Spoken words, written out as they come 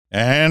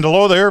And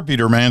hello there,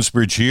 Peter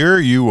Mansbridge here.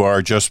 You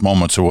are just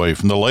moments away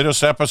from the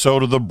latest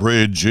episode of The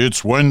Bridge.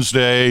 It's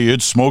Wednesday.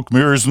 It's Smoke,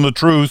 Mirrors, and the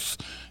Truth.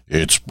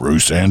 It's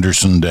Bruce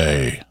Anderson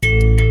Day.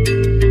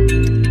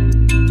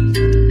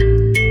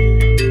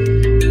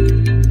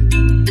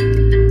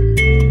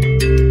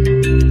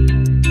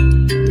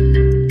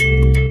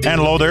 And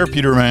hello there,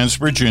 Peter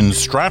Mansbridge in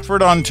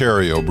Stratford,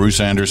 Ontario. Bruce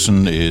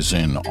Anderson is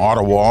in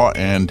Ottawa.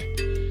 And,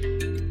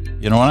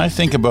 you know, when I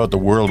think about the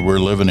world we're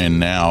living in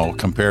now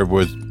compared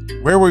with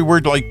where we were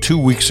like 2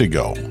 weeks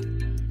ago,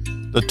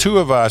 the two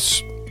of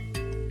us,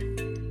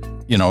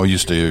 you know,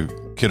 used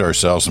to kid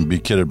ourselves and be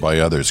kidded by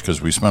others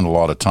because we spent a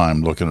lot of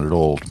time looking at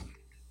old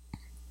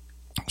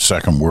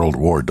Second World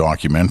War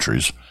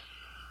documentaries.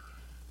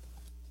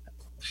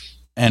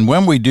 And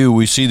when we do,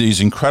 we see these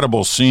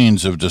incredible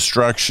scenes of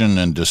destruction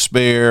and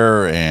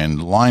despair and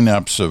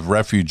lineups of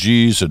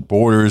refugees at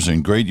borders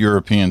in great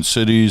European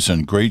cities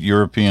and great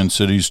European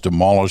cities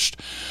demolished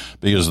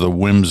because of the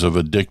whims of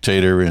a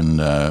dictator in,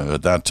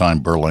 at that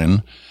time,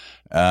 Berlin.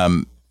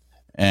 And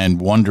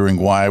wondering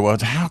why, well,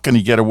 how can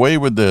he get away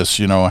with this?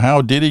 You know,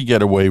 how did he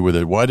get away with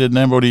it? Why didn't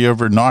anybody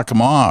ever knock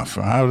him off?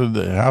 How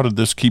did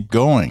this keep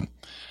going?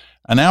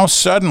 And now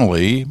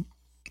suddenly,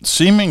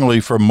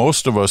 seemingly for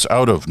most of us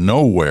out of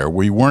nowhere,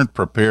 we weren't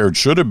prepared,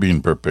 should have been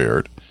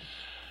prepared,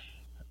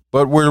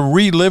 but we're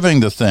reliving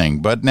the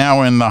thing. But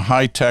now in the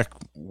high-tech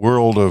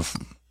world of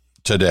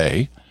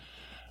today,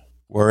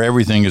 where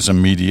everything is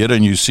immediate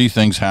and you see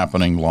things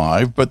happening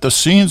live, but the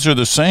scenes are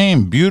the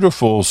same.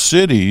 Beautiful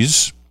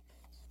cities,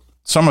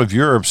 some of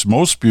Europe's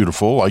most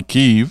beautiful, like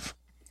Kyiv,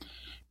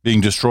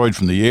 being destroyed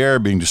from the air,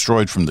 being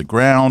destroyed from the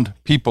ground,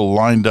 people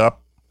lined up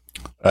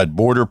at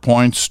border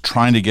points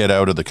trying to get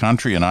out of the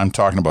country, and I'm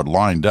talking about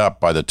lined up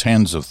by the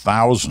tens of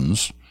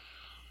thousands,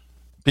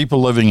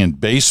 people living in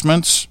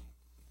basements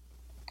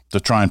to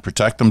try and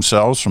protect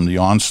themselves from the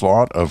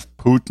onslaught of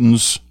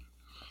Putin's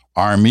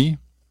army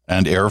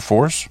and air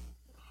force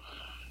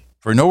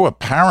for no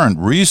apparent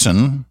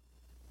reason.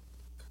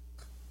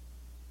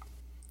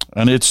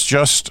 And it's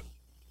just,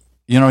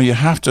 you know, you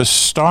have to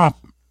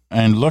stop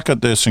and look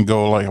at this and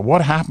go, like,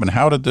 what happened?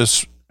 How did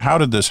this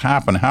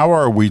happen? How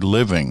are we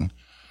living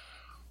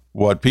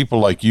what people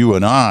like you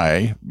and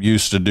I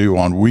used to do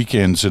on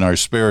weekends in our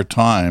spare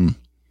time,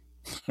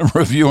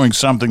 reviewing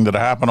something that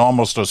happened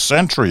almost a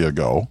century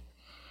ago,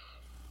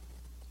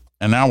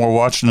 and now we're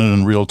watching it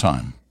in real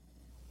time?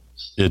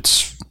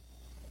 It's,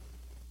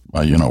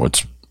 well, you know,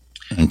 it's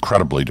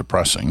incredibly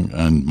depressing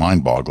and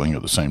mind-boggling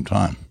at the same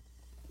time.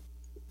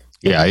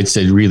 Yeah, it's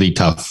a really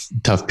tough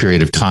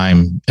period of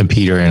time,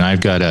 Peter, and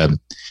I've got a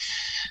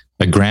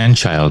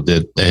grandchild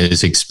that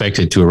is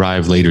expected to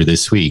arrive later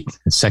this week,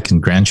 a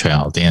second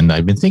grandchild. And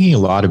I've been thinking a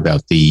lot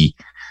about the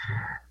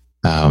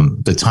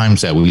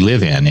times that we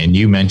live in. And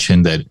you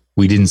mentioned that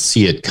we didn't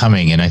see it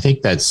coming. And I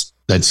think that's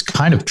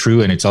kind of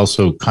true. And it's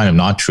also kind of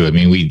not true. I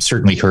mean, we'd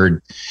certainly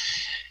heard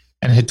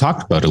and had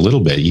talked about a little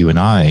bit, you and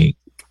I,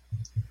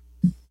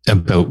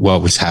 about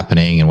what was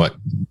happening and what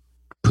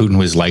Putin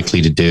was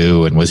likely to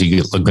do, and was he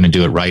going to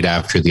do it right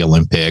after the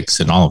Olympics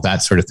and all of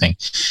that sort of thing.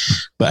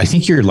 But I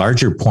think your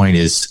larger point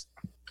is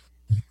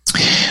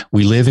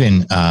we live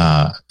in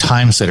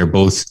times that are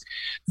both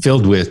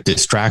filled with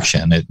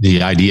distraction,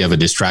 the idea of a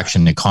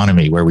distraction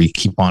economy where we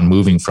keep on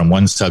moving from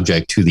one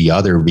subject to the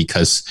other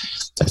because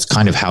that's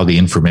kind of how the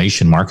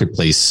information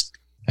marketplace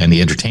and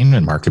the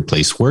entertainment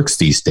marketplace works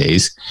these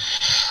days.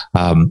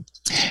 And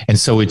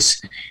so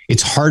it's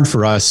hard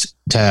for us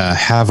to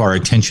have our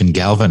attention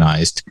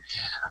galvanized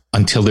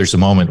until there's a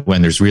moment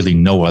when there's really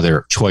no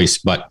other choice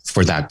but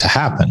for that to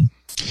happen.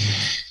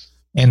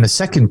 And the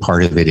second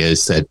part of it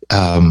is that,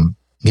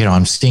 you know,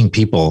 I'm seeing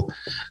people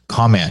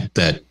comment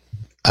that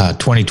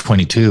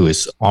 2022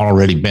 has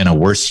already been a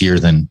worse year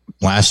than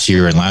last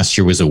year, and last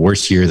year was a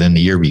worse year than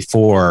the year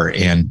before.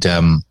 And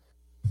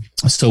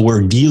so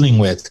we're dealing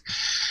with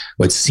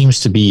what seems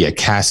to be a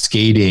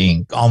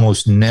cascading,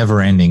 almost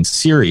never-ending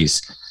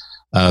series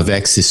of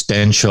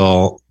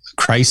existential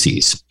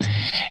crises.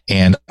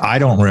 And I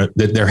don't,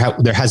 there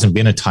hasn't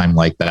been a time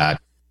like that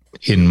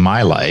in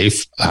my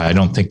life. I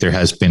don't think there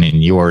has been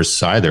in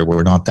yours either.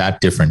 We're not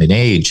that different in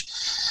age.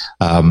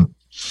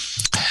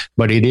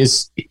 But it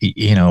is,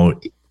 you know,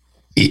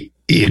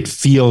 it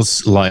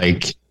feels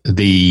like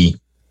the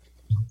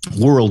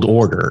world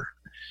order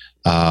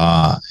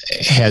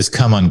has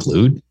come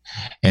unglued.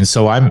 And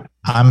so I'm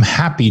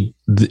happy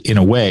in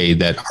a way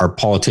that our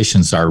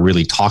politicians are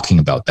really talking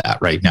about that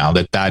right now,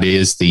 that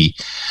is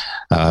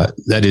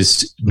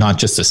not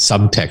just a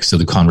subtext of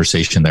the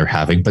conversation they're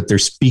having, but they're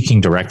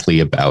speaking directly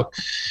about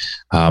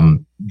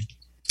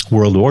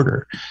world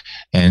order.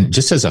 And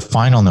just as a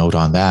final note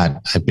on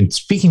that, I've been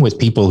speaking with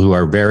people who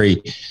are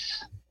very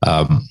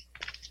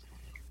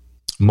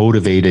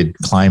motivated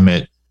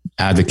climate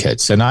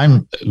advocates, and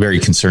I'm very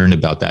concerned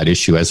about that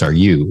issue, as are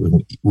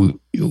you.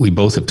 We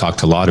both have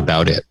talked a lot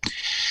about it.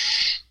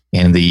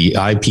 And the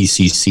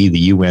IPCC, the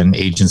UN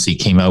agency,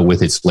 came out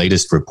with its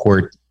latest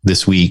report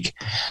this week,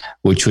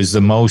 which was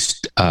the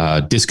most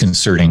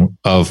disconcerting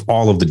of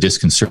all of the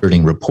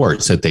disconcerting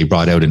reports that they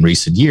brought out in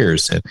recent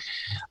years. And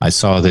I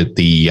saw that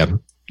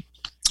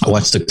I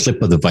watched a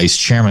clip of the vice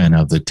chairman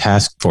of the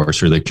task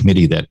force or the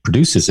committee that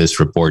produces this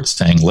report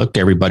saying, look,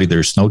 everybody,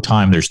 there's no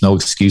time. There's no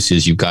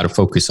excuses. You've got to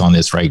focus on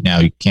this right now.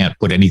 You can't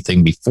put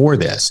anything before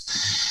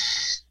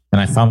this. And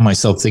I found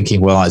myself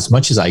thinking, well, as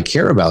much as I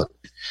care about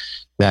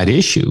that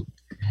issue,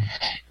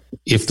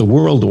 if the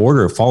world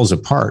order falls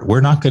apart,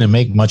 we're not going to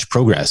make much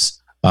progress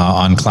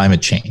on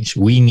climate change.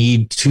 We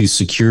need to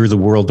secure the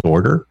world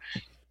order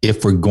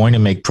if we're going to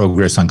make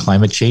progress on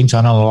climate change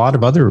on a lot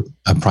of other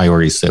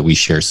priorities that we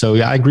share. So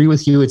yeah, I agree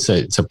with you. It's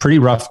a pretty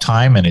rough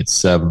time, and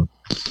it's the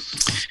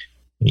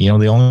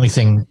only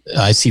thing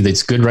I see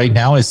that's good right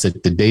now is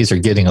that the days are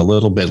getting a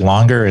little bit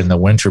longer, and the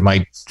winter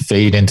might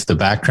fade into the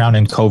background,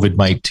 and COVID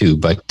might too.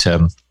 But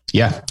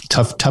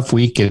tough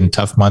week and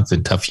tough month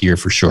and tough year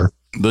for sure.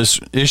 This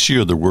issue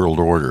of the world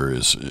order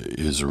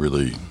is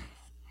really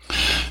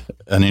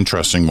an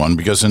interesting one,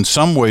 because in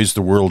some ways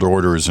the world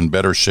order is in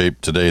better shape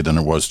today than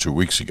it was 2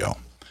 weeks ago.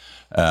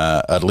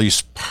 At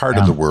least part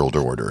of the world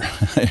order,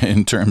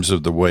 in terms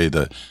of the way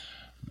that,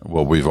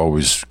 well, we've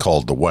always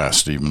called the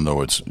West, even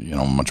though it's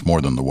much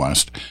more than the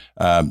West,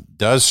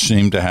 does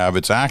seem to have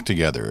its act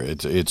together.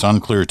 It's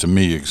unclear to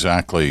me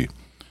exactly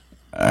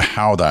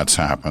how that's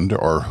happened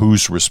or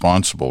who's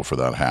responsible for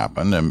that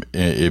happen. And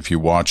if you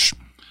watch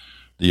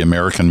the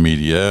American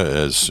media,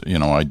 as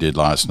I did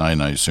last night,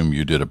 and I assume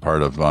you did a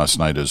part of last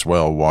night as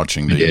well,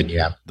 watching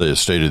the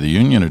State of the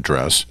Union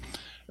address.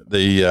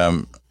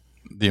 The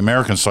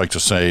Americans like to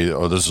say,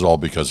 "Oh, this is all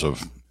because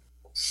of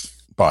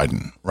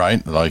Biden,"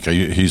 right? Like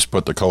he's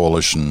put the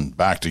coalition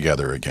back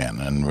together again,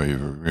 and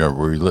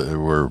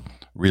we're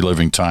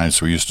reliving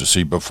times we used to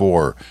see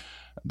before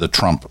the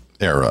Trump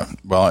era.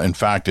 Well, in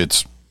fact,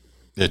 it's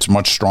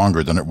much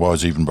stronger than it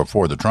was even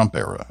before the Trump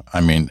era. I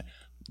mean,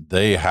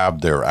 they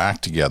have their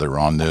act together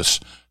on this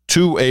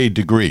to a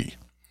degree.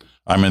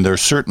 I mean, they're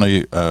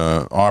certainly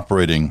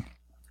operating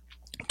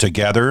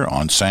together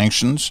on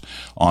sanctions,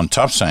 on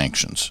tough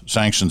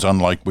sanctions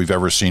unlike we've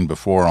ever seen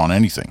before on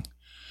anything.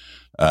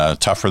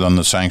 Tougher than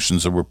the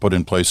sanctions that were put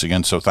in place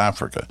against South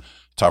Africa,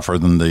 tougher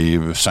than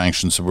the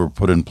sanctions that were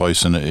put in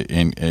place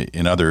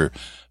in other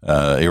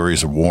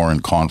areas of war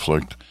and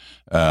conflict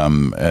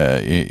in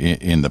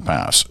the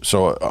past.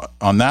 So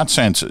on that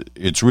sense,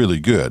 it's really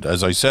good.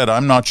 As I said,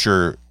 I'm not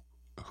sure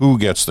who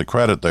gets the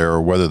credit there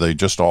or whether they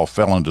just all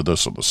fell into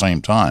this at the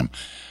same time.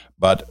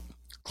 But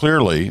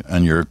clearly,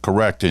 and you're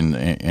correct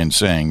in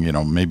saying,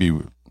 maybe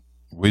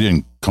we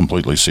didn't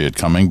completely see it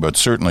coming, but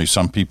certainly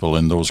some people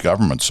in those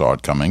governments saw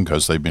it coming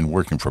because they've been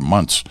working for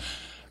months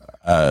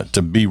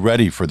to be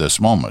ready for this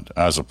moment,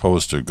 as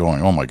opposed to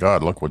going, oh my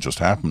God, look what just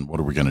happened. What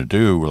are we going to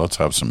do? Well, let's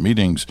have some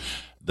meetings.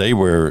 They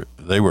were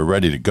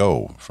ready to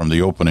go from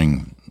the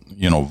opening,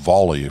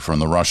 volley from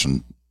the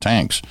Russian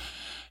tanks.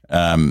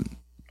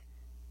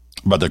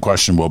 But the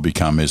question will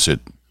become: is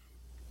it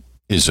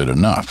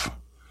enough?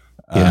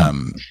 Yeah.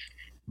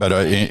 But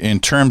in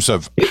terms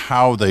of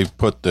how they've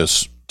put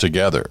this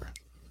together,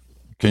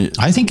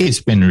 I think it's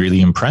been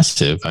really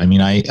impressive. I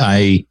mean,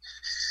 I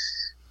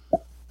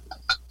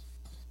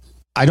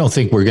don't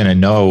think we're going to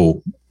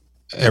know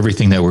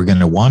everything that we're going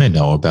to want to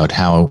know about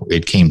how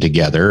it came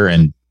together.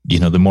 And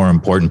the more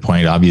important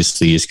point,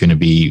 obviously, is going to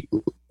be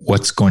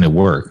what's going to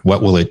work.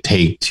 What will it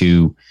take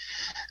to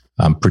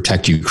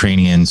protect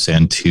Ukrainians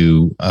and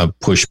to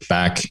push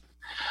back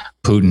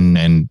Putin,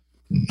 and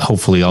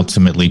hopefully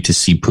ultimately to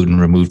see Putin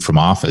removed from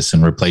office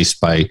and replaced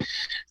by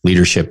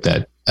leadership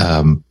that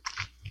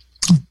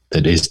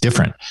is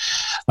different.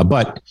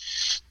 But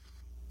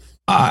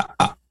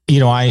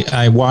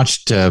I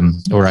watched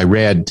or I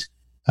read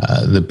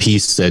the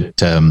piece that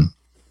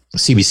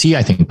CBC,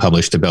 I think,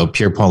 published about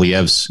Pierre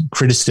Poilievre's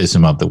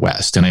criticism of the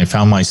West. And I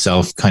found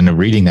myself kind of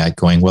reading that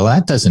going, well,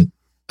 that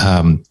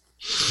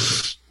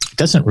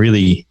doesn't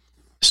really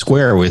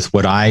square with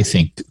what I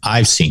think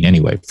I've seen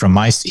anyway.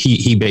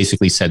 He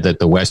basically said that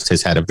the West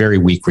has had a very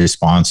weak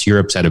response.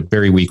 Europe's had a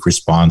very weak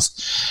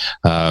response.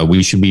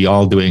 We should be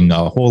all doing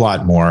a whole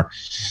lot more.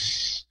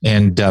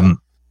 And,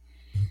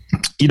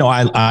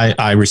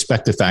 I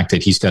respect the fact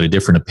that he's got a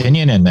different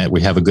opinion and that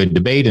we have a good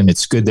debate, and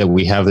it's good that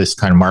we have this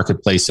kind of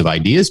marketplace of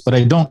ideas, but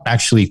I don't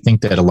actually think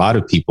that a lot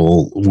of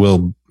people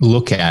will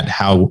look at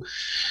how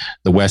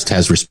the West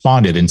has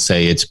responded and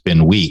say it's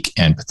been weak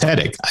and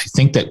pathetic. I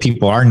think that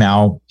people are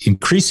now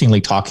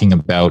increasingly talking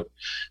about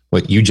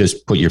what you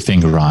just put your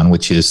finger on,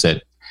 which is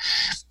that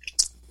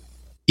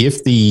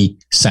if the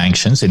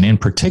sanctions, and in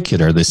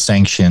particular the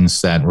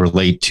sanctions that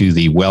relate to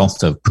the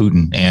wealth of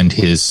Putin and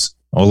his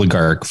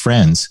oligarch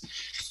friends,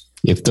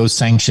 if those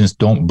sanctions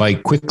don't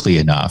bite quickly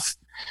enough,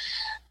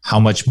 how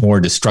much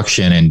more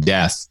destruction and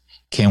death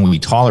can we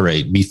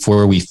tolerate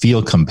before we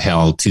feel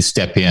compelled to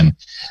step in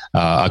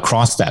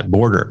across that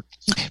border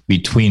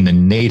between the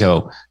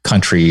NATO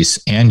countries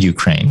and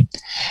Ukraine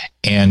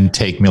and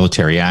take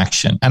military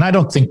action? And I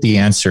don't think the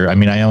answer, I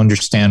mean, I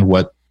understand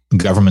what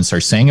governments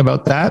are saying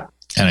about that.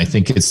 And I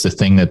think it's the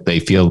thing that they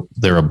feel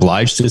they're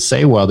obliged to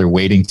say while they're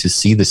waiting to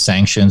see the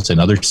sanctions and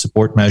other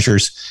support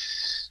measures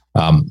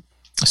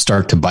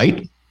start to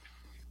bite.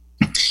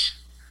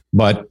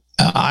 But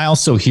I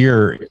also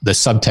hear the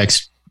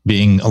subtext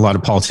being a lot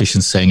of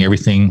politicians saying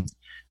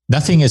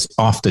nothing is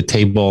off the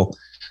table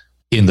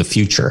in the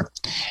future.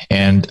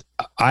 And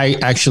I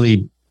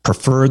actually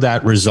prefer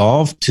that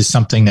resolve to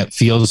something that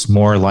feels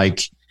more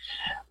like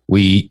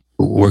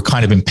we're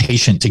kind of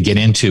impatient to get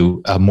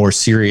into a more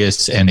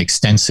serious and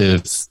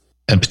extensive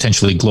and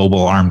potentially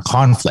global armed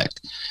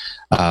conflict.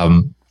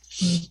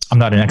 I'm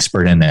not an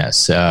expert in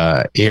this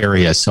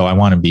area, so I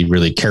want to be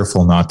really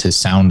careful not to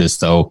sound as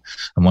though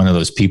I'm one of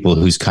those people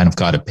who's kind of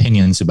got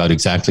opinions about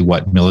exactly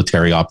what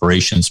military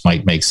operations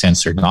might make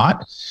sense or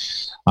not.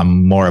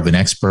 I'm more of an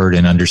expert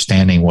in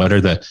understanding what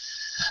are the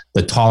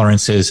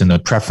tolerances and the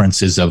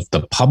preferences of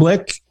the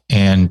public.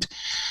 And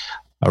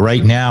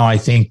right now, I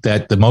think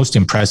that the most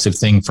impressive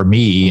thing for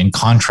me, in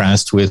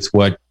contrast with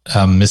what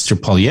Mr.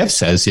 Poilievre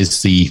says,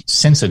 is the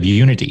sense of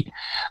unity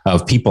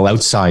of people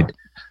outside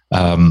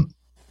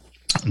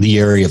the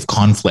area of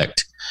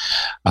conflict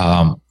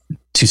to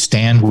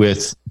stand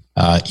with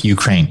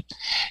Ukraine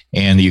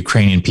and the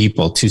Ukrainian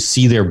people, to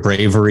see their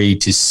bravery,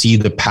 to see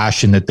the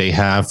passion that they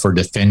have for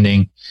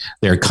defending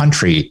their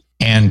country.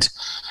 And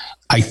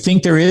I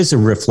think there is a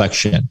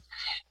reflection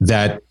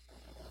that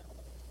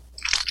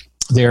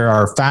there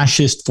are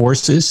fascist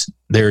forces,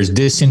 there's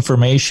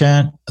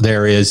disinformation,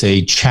 there is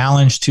a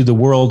challenge to the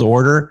world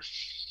order,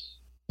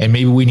 and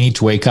maybe we need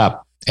to wake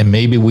up, and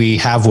maybe we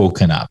have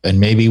woken up, and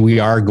maybe we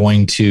are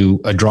going to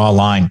draw a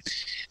line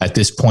at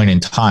this point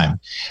in time.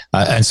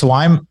 And so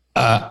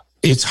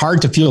it's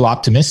hard to feel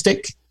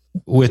optimistic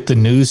with the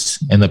news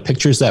and the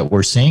pictures that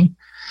we're seeing.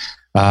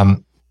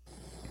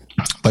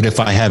 But if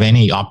I have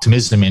any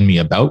optimism in me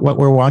about what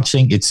we're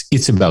watching,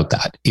 it's about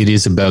that. It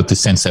is about the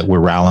sense that we're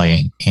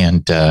rallying.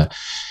 And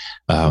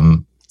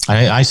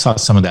I saw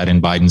some of that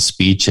in Biden's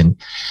speech, and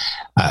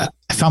I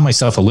found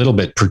myself a little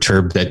bit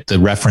perturbed that the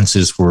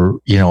references were,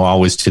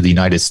 always to the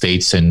United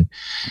States and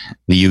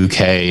the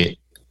UK,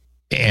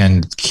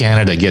 and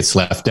Canada gets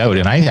left out.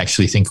 And I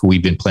actually think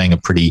we've been playing a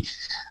pretty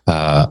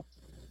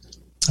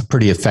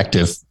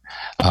effective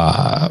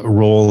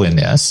role in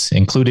this,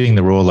 including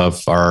the role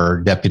of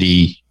our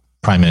deputy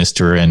prime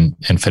minister and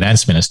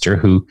finance minister,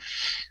 who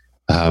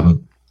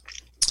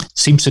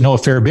seems to know a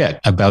fair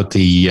bit about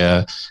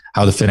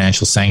how the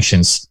financial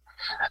sanctions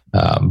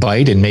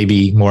bite, and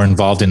maybe more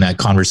involved in that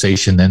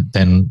conversation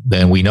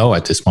than we know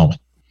at this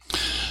moment.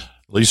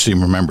 At least he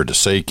remembered to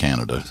say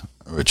Canada,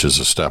 which is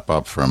a step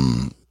up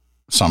from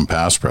some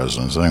past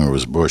presidents. I think it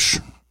was Bush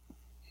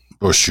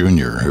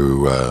Jr.,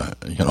 who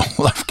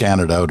left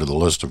Canada out of the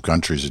list of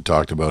countries he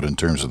talked about in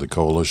terms of the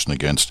coalition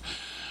against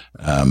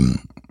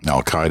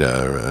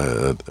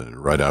Al-Qaeda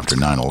right after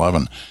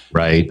 9/11.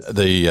 Right.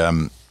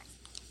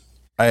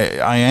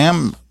 I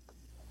am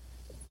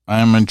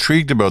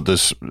intrigued about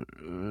this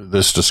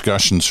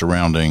discussion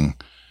surrounding,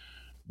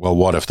 well,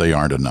 what if they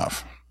aren't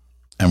enough?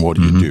 And what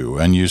do you do?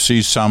 And you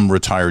see some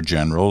retired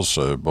generals,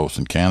 both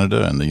in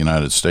Canada and the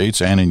United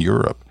States and in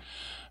Europe,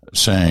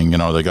 saying,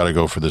 they got to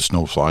go for this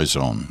no-fly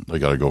zone. They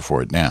got to go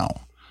for it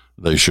now.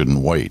 They shouldn't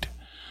wait.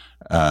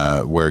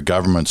 Where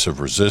governments have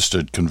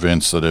resisted,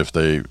 convinced that if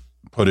they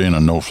put in a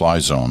no-fly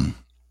zone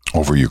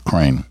over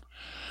Ukraine,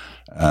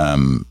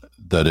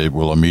 that it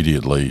will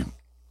immediately,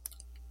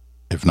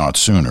 if not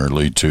sooner,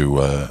 lead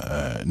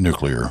to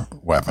nuclear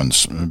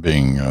weapons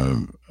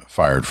being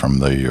fired from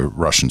the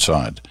Russian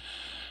side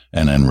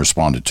and then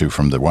responded to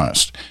from the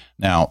West.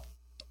 Now,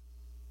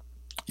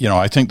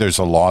 I think there's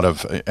a lot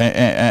of,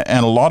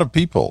 and a lot of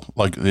people,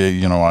 like,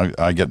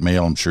 I get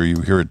mail, I'm sure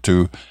you hear it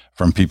too,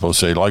 from people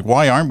say, like,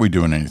 why aren't we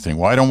doing anything?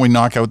 Why don't we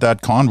knock out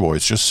that convoy?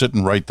 It's just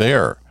sitting right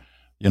there.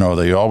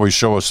 They always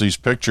show us these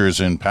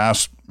pictures in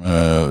past,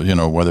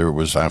 whether it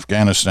was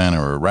Afghanistan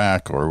or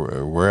Iraq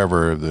or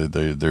wherever,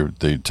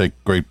 they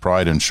take great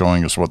pride in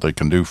showing us what they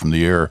can do from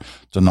the air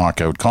to knock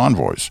out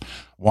convoys.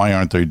 Why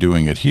aren't they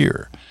doing it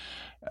here?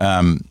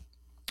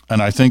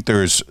 And I think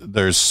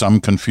there's some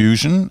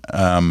confusion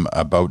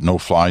about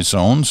no-fly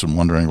zones and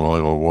wondering,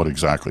 well, what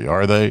exactly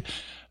are they?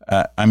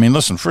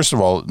 Listen, first of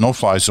all,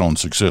 no-fly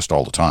zones exist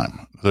all the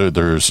time.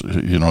 There's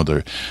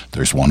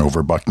one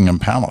over Buckingham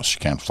Palace. You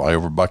can't fly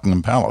over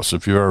Buckingham Palace.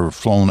 If you've ever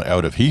flown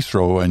out of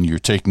Heathrow and you're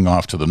taking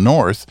off to the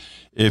north,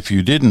 if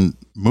you didn't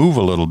move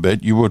a little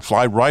bit, you would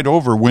fly right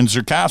over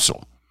Windsor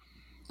Castle.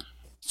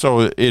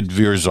 So it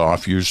veers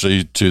off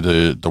usually to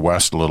the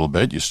west a little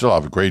bit. You still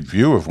have a great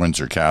view of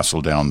Windsor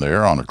Castle down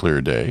there on a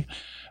clear day,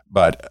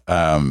 but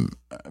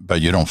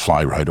you don't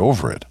fly right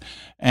over it.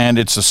 And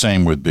it's the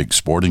same with big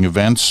sporting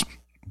events.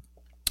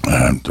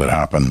 that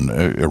happen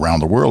around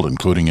the world,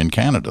 including in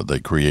Canada. They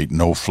create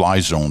no-fly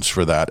zones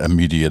for that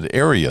immediate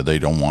area. They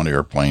don't want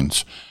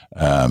airplanes,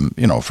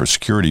 for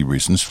security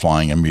reasons,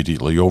 flying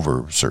immediately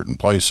over certain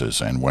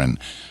places. And when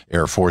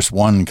Air Force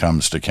One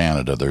comes to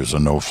Canada, there's a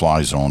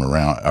no-fly zone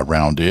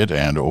around it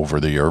and over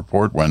the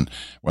airport. When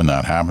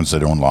that happens, they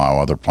don't allow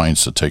other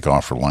planes to take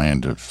off or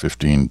land at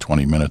 15,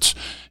 20 minutes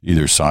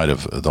either side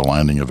of the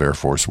landing of Air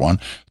Force One.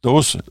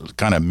 Those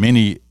kind of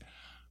mini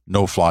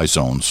no-fly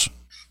zones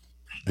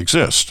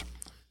exist.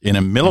 In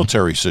a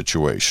military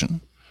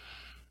situation,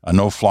 a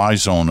no-fly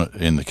zone,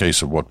 in the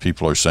case of what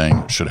people are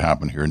saying should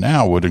happen here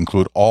now, would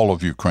include all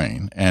of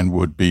Ukraine and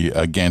would be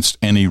against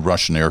any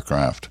Russian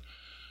aircraft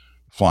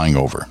flying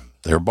over.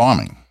 They're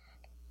bombing.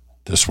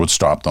 This would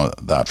stop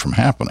that from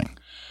happening.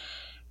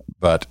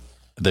 But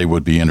they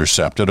would be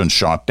intercepted and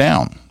shot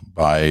down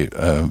by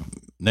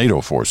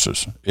NATO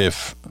forces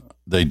if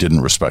they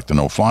didn't respect the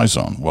no-fly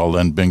zone. Well,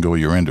 then bingo,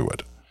 you're into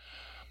it.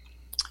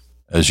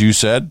 As you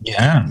said,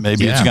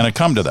 maybe it's going to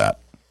come to that.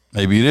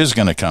 Maybe it is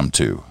going to come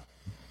to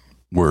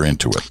we're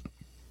into it.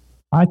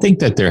 I think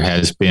that there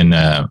has been,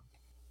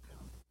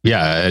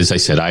 as I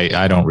said,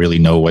 I don't really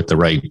know what the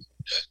right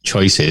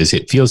choice is.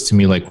 It feels to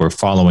me like we're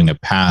following a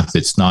path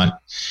that's not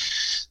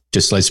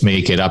just let's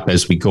make it up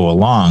as we go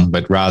along,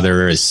 but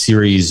rather a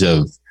series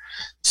of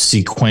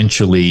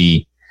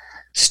sequentially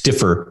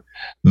stiffer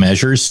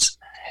measures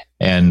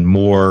and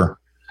more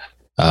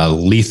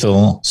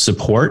lethal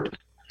support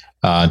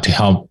to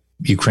help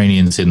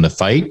Ukrainians in the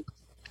fight.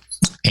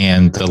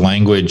 And the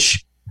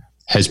language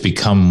has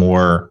become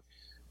more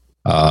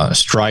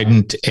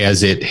strident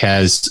as it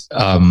has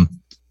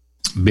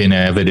been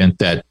evident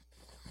that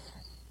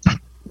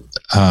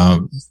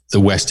the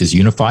West is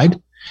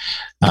unified.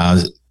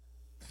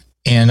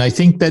 And I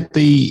think that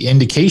the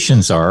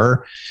indications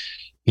are,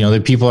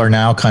 that people are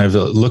now kind of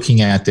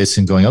looking at this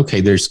and going,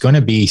 okay, there's going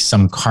to be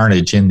some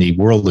carnage in the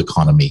world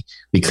economy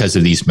because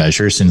of these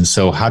measures. And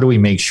so how do we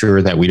make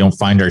sure that we don't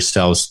find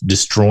ourselves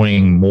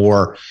destroying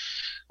more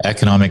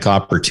economic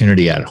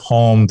opportunity at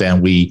home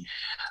than we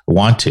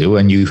want to?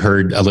 And you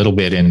heard a little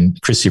bit in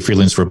Chrystia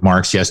Freeland's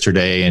remarks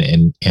yesterday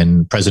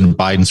and President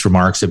Biden's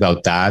remarks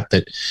about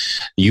that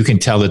you can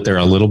tell that they're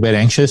a little bit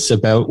anxious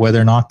about whether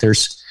or not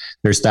there's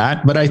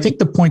that. But I think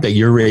the point that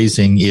you're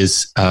raising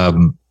is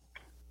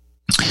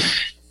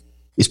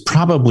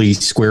probably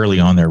squarely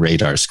on their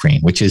radar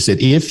screen, which is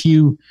that if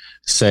you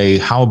say,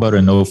 how about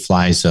a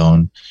no-fly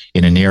zone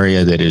in an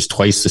area that is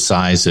twice the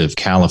size of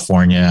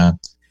California,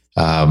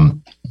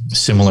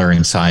 similar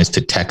in size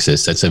to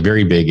Texas, that's a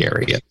very big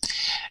area.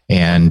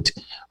 And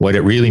what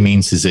it really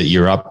means is that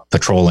you're up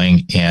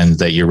patrolling and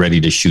that you're ready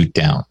to shoot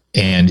down.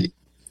 And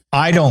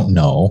I don't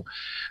know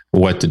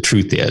what the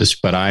truth is,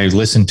 but I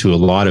listened to a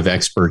lot of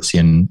experts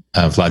in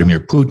Vladimir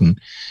Putin,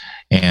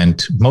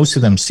 and most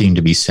of them seem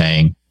to be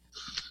saying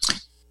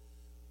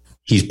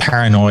he's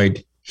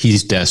paranoid,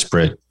 he's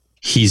desperate,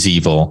 he's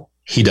evil,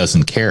 he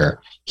doesn't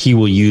care. He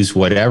will use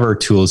whatever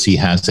tools he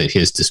has at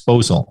his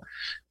disposal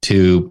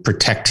to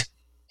protect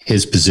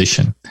his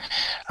position,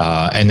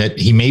 and that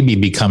he may be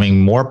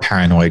becoming more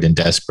paranoid and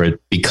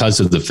desperate because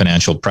of the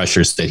financial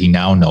pressures that he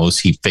now knows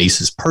he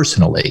faces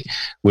personally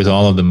with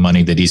all of the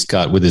money that he's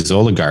got with his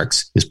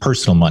oligarchs, his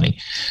personal money,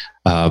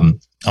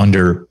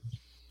 under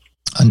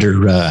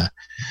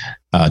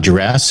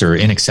duress or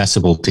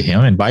inaccessible to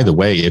him. And by the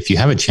way, if you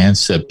have a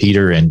chance,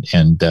 Peter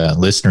and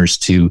listeners,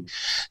 to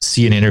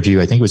see an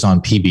interview, I think it was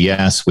on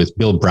PBS with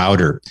Bill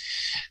Browder,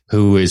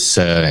 who is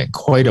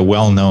quite a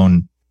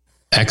well-known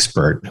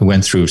expert who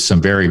went through some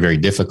very, very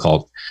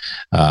difficult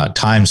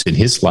times in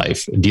his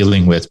life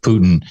dealing with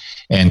Putin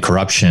and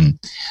corruption.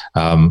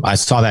 I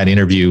saw that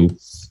interview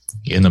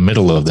in the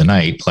middle of the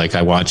night, like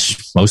I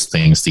watch most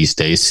things these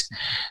days.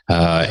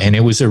 And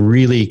it was a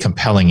really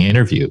compelling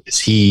interview.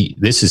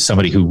 This is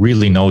somebody who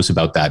really knows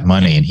about that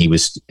money. And I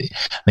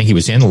think he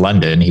was in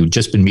London. He had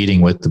just been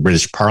meeting with the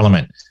British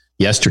Parliament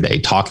yesterday,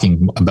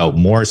 talking about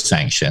more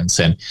sanctions.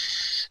 And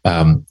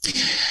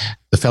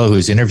the fellow who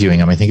was interviewing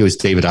him, I think it was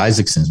David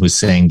Isaacson, was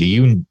saying,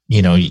 you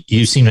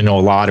seem to know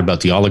a lot about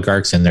the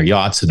oligarchs and their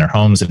yachts and their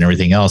homes and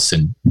everything else.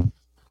 And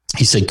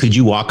he said, could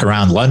you walk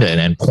around London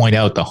and point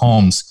out the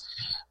homes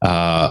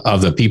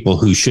of the people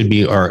who should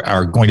be or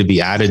are going to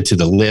be added to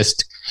the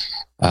list?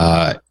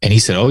 And he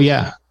said, oh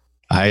yeah,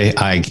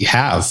 I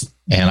have,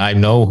 and I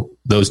know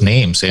those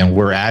names, and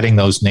we're adding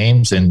those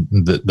names, and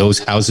those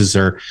houses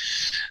are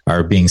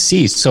being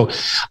seized. So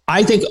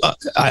I think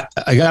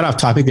I got off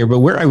topic there, but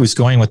where I was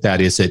going with that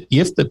is that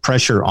if the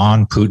pressure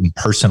on Putin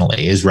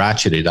personally is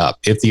ratcheted up,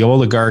 if the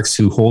oligarchs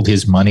who hold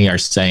his money are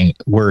saying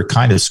we're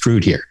kind of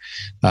screwed here,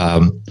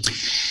 and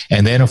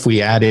then if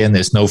we add in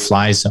this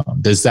no-fly zone,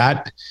 does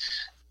that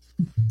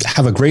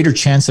have a greater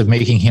chance of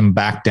making him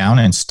back down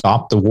and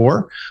stop the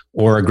war,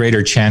 or a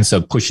greater chance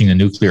of pushing the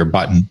nuclear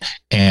button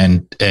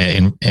and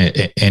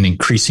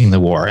increasing the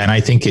war? And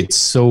I think it's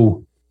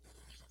so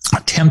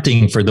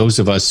tempting for those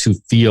of us who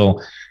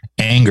feel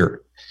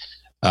anger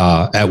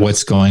at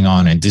what's going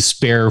on and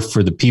despair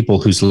for the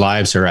people whose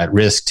lives are at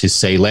risk to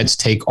say, let's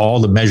take all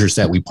the measures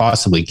that we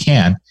possibly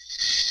can.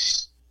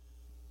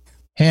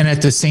 And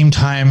at the same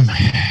time,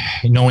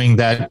 knowing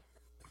that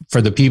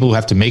for the people who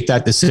have to make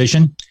that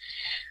decision,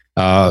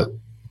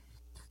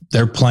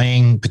 they're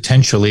playing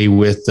potentially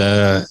with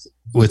a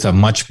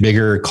much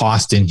bigger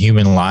cost in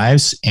human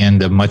lives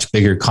and a much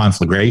bigger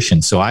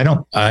conflagration. So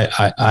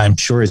I'm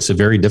sure it's a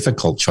very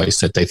difficult choice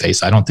that they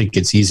face. I don't think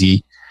it's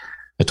easy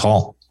at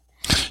all.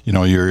 You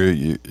know,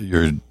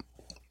 your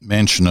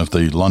mention of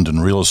the London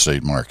real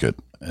estate market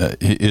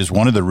is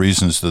one of the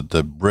reasons that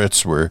the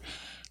Brits were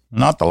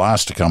not the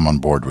last to come on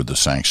board with the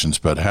sanctions,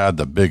 but had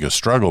the biggest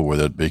struggle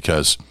with it,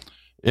 because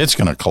it's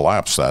going to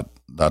collapse that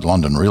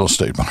London real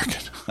estate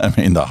market. I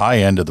mean, the high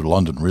end of the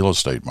London real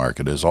estate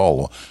market is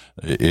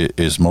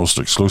most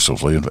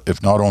exclusively,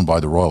 if not owned by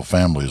the royal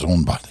family, is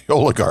owned by the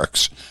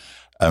oligarchs.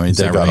 I mean,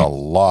 they got a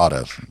lot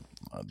of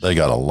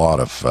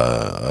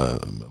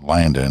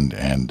land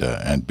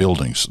and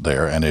buildings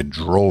there, and it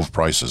drove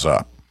prices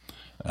up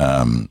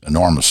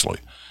enormously,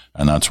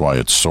 and that's why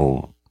it's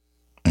so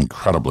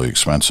incredibly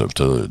expensive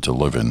to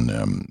live in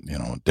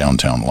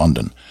downtown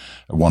London.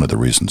 One of the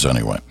reasons,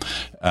 anyway.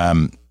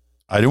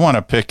 I do want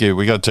to pick it.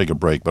 We got to take a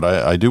break, but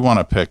I do want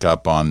to pick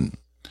up on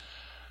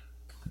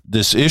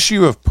this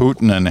issue of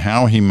Putin and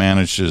how he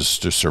manages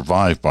to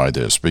survive by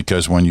this.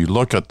 Because when you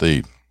look at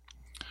the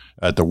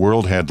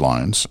world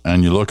headlines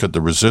and you look at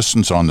the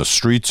resistance on the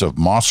streets of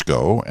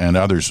Moscow and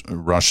other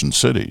Russian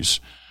cities,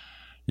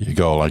 you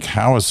go like,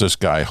 how is this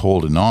guy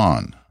holding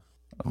on?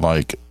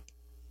 Like,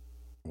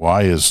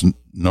 why is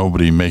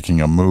nobody making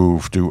a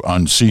move to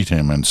unseat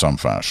him in some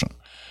fashion?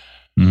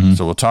 Mm-hmm.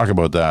 So we'll talk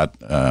about that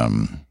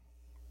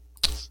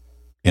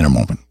in a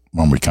moment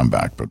when we come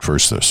back. But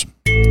first, this.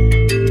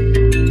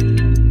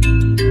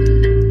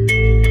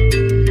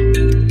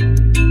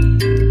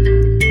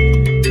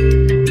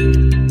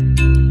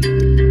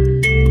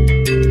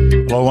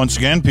 Hello once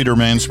again, Peter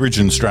Mansbridge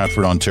in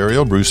Stratford,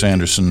 Ontario. Bruce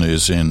Anderson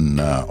is in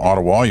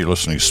Ottawa. You're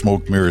listening to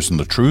Smoke, Mirrors, and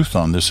the Truth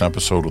on this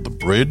episode of The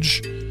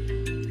Bridge.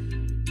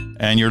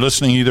 And you're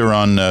listening either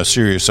on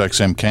Sirius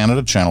XM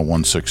Canada, Channel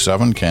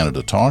 167,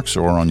 Canada Talks,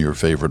 or on your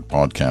favorite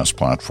podcast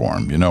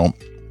platform. You know,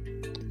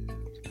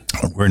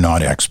 we're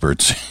not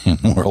experts in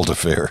world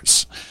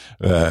affairs.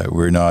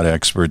 We're not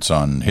experts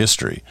on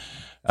history.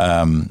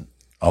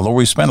 Although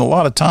we spend a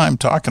lot of time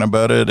talking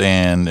about it,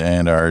 and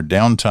our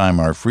downtime,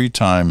 our free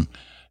time,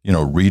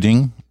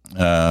 reading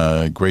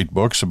great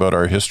books about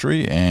our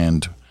history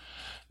and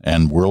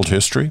world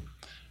history,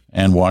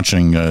 and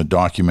watching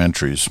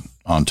documentaries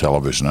on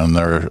television. And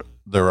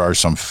there are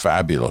some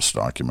fabulous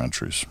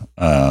documentaries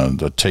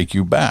that take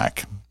you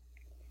back,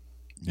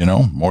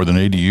 more than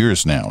 80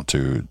 years now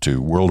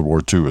to World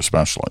War II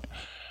especially,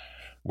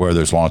 where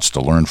there's lots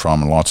to learn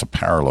from and lots of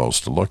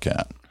parallels to look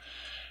at.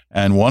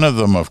 And one of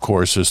them, of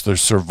course, is the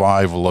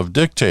survival of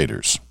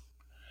dictators,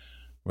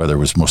 whether it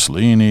was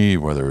Mussolini,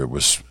 whether it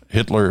was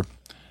Hitler.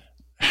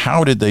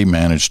 How did they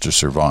manage to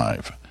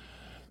survive?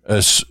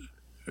 Two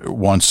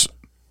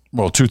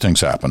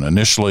things happened.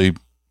 Initially,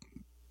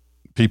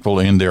 people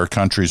in their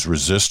countries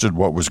resisted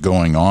what was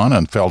going on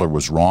and felt it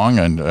was wrong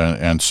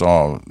and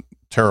saw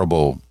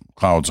terrible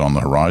clouds on the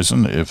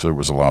horizon if it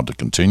was allowed to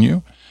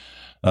continue.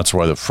 That's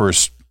why the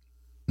first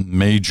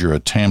major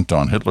attempt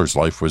on Hitler's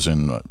life was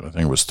in, I think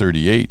it was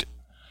 1938.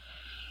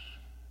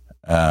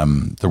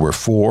 There were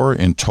 4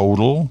 in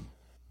total.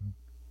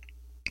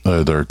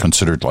 They're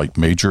considered like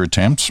major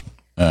attempts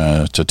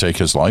to take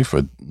his life,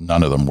 but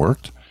none of them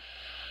worked.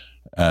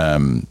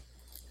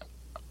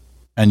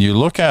 And you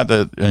look at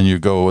it and you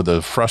go,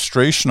 the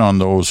frustration on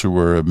those who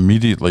were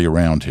immediately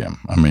around him.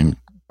 I mean,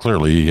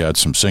 clearly he had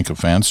some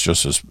sycophants,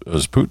 just as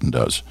Putin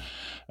does.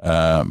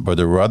 But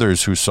there were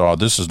others who saw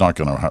this is not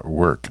going to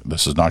work.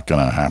 This is not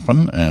going to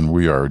happen, and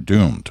we are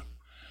doomed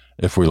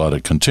if we let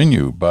it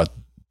continue. But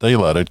they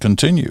let it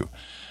continue.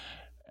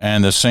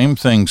 And the same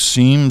thing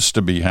seems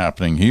to be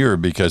happening here,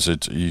 because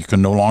you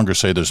can no longer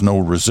say there's no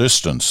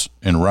resistance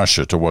in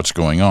Russia to what's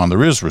going on.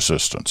 There is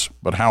resistance,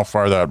 but how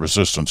far that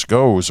resistance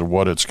goes or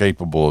what it's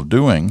capable of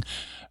doing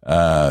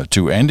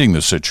to ending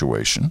the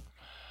situation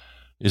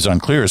is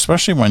unclear,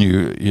 especially when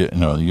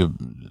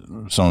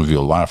some of you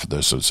will laugh at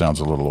this. It sounds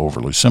a little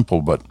overly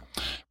simple, but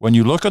when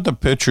you look at the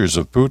pictures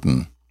of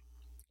Putin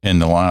in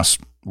the last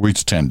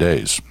week's 10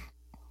 days,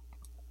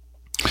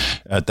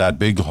 at that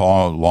big,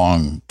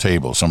 long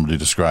table, somebody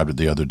described it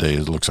the other day,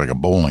 it looks like a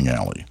bowling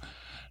alley,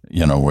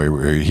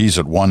 where he's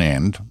at one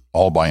end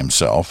all by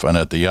himself, and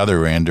at the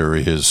other end are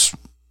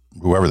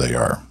whoever they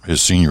are,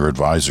 his senior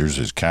advisors,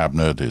 his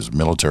cabinet, his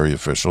military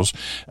officials.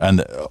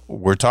 And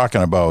we're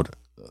talking about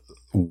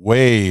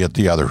way at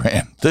the other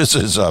end. This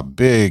is a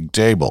big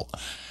table.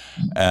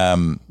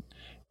 And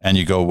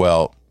you go,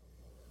 well,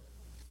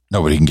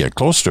 nobody can get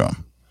close to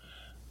him.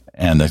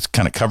 And the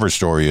kind of cover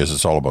story is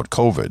it's all about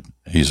COVID.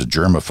 He's a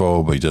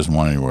germaphobe. He doesn't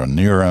want anyone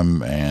near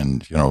him.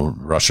 And,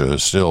 Russia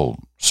is still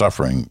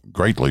suffering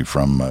greatly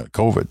from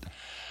COVID.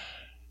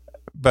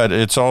 But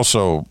it's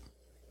also,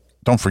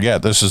 don't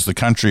forget, this is the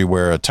country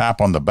where a tap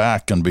on the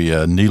back can be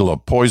a needle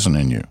of poison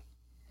in you.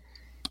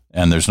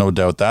 And there's no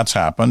doubt that's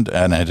happened,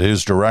 and at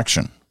his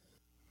direction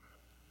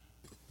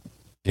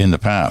in the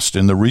past,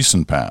 in the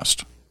recent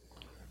past.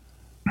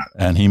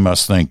 And he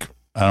must think,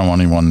 I don't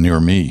want anyone near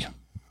me.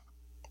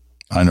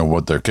 I know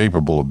what they're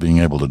capable of being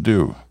able to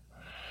do.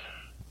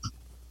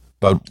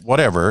 But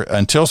whatever,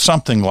 until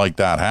something like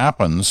that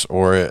happens,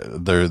 or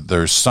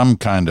there's some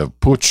kind of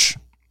putsch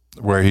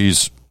where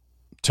he's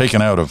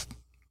taken out of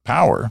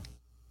power,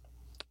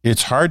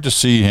 it's hard to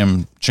see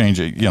him change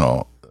it.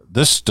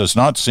 This does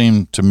not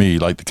seem to me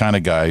like the kind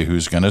of guy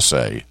who's going to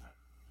say,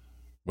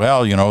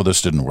 well,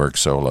 this didn't work,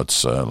 so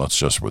let's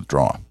just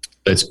withdraw.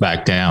 Let's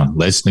back down.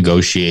 Let's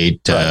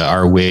negotiate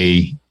our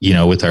way,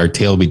 with our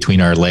tail between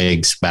our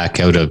legs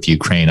back out of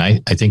Ukraine. I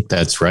think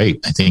that's right.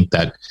 I think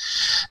that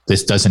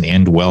this doesn't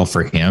end well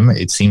for him.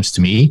 It seems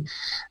to me,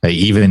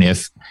 even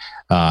if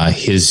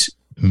his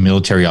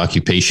military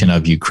occupation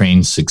of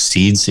Ukraine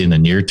succeeds in the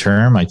near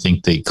term, I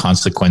think the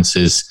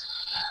consequences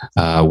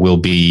will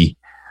be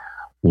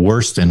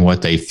worse than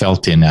what they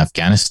felt in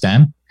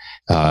Afghanistan.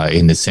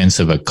 In the sense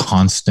of a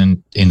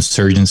constant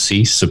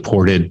insurgency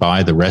supported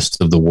by the rest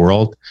of the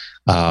world,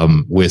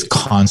 with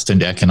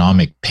constant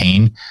economic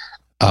pain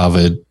of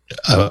a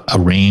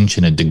range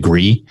and a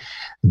degree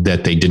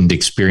that they didn't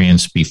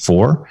experience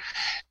before,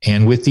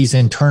 and with these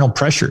internal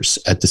pressures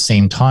at the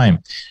same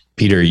time.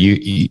 Peter,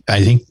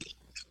 I think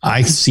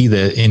I see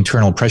the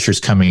internal pressures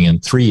coming in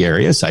three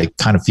areas. I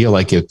kind of feel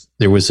like if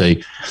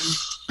the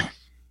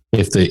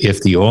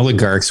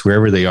oligarchs,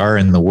 wherever they are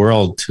in the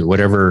world, to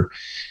whatever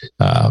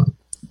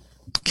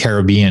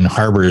Caribbean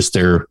harbors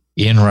they're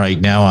in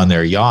right now on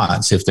their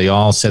yachts, if they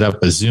all set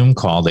up a Zoom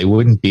call, they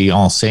wouldn't be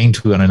all saying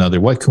to one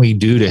another, what can we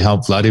do to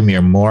help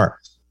Vladimir more?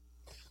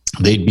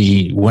 They'd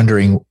be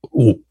wondering,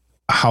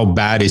 how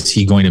bad is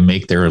he going to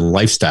make their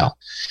lifestyle?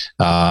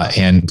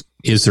 And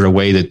is there a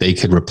way that they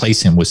could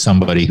replace him with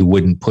somebody who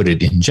wouldn't put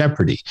it in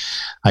jeopardy?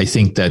 I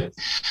think that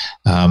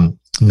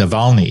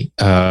Navalny,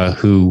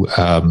 who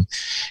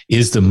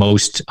is the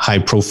most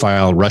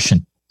high-profile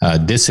Russian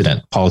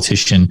dissident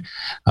politician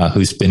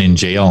who's been in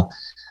jail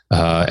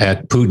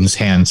at Putin's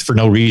hands for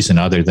no reason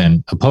other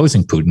than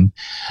opposing Putin,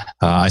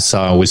 I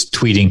saw was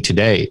tweeting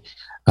today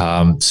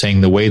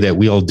saying the way that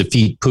we'll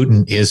defeat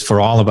Putin is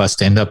for all of us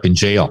to end up in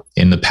jail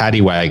in the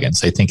paddy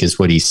wagons, I think is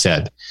what he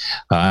said.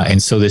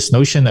 And so this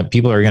notion that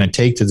people are going to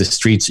take to the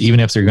streets, even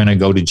if they're going to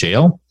go to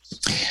jail,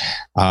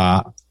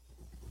 that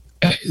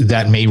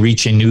may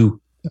reach a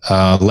new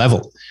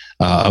level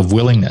of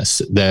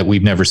willingness that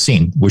we've never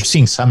seen. We're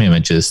seeing some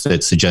images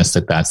that suggest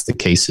that that's the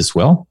case as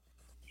well.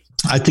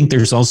 I think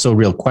there's also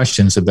real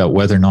questions about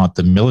whether or not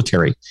the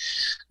military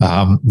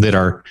that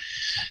are,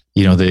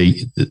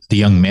 the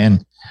young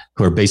men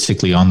who are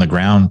basically on the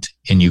ground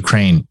in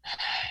Ukraine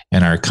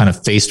and are kind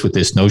of faced with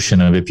this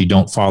notion of, if you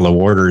don't follow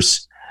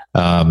orders,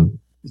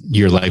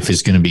 your life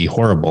is going to be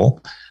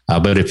horrible.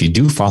 But if you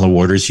do follow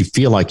orders, you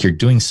feel like you're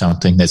doing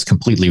something that's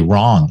completely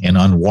wrong and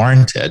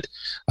unwarranted.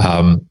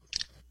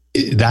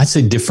 That's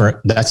a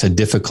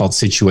difficult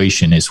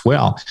situation as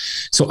well.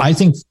 So I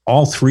think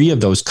all three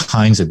of those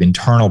kinds of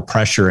internal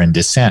pressure and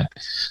dissent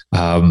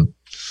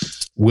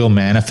will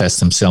manifest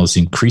themselves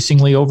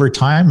increasingly over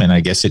time. And I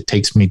guess it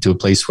takes me to a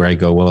place where I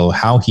go, well,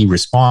 how he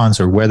responds,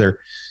 or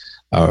whether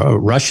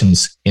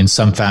Russians in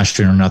some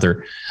fashion or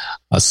another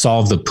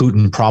solve the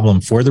Putin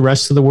problem for the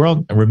rest of the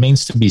world,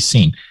 remains to be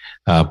seen.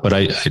 But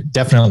I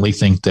definitely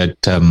think that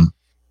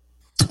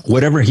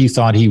whatever he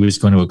thought he was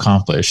going to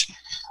accomplish,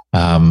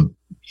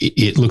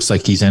 it looks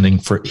like he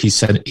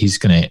said he's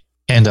going to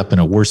end up in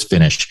a worse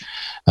finish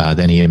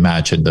than he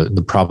imagined.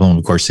 The problem,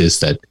 of course, is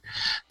that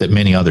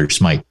many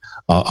others might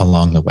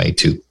along the way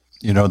too.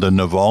 The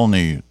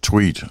Navalny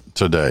tweet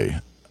today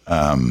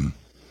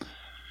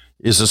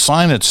is a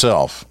sign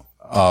itself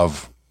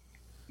of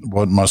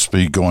what must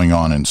be going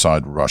on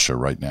inside Russia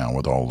right now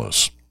with all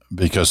this,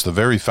 because the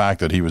very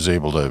fact that he was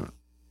able to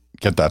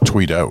get that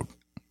tweet out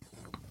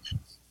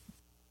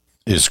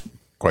is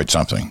quite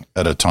something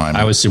at a time.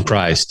 I was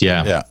surprised.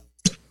 Yeah.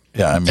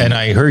 I mean, and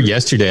I heard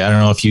yesterday, I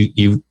don't know if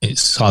you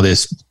saw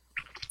this,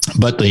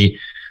 but the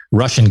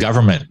Russian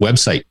government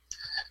website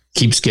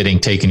keeps getting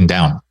taken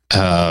down.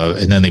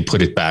 And then they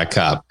put it back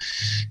up.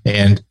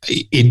 And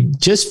it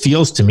just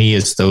feels to me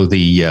as though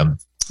the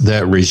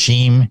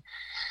regime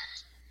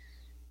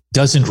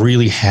doesn't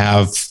really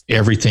have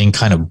everything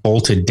kind of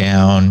bolted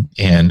down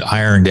and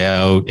ironed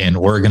out and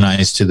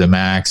organized to the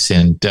max.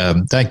 And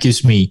that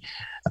gives me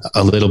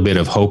a little bit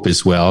of hope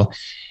as well.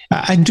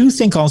 I do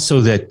think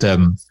also that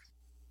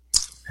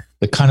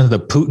the kind of the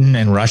Putin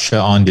and Russia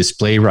on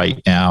display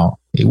right now,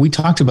 we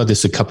talked about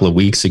this a couple of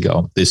weeks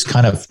ago, this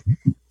kind of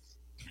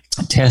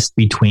test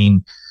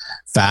between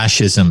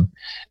fascism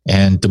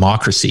and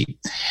democracy,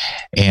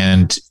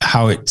 and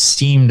how it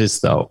seemed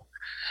as though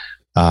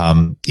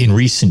in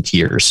recent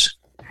years,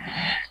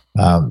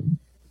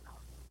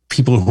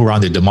 people who were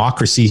on the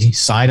democracy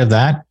side of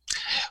that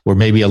were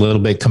maybe a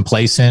little bit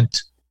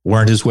complacent,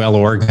 weren't as well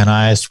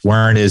organized,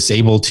 weren't as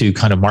able to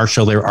kind of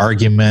marshal their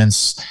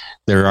arguments.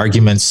 Their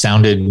arguments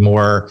sounded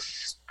more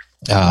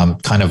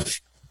kind of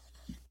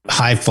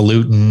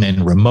highfalutin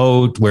and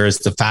remote, whereas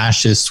the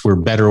fascists were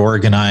better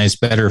organized,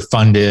 better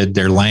funded.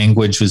 Their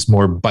language was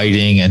more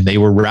biting, and they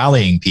were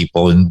rallying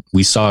people. And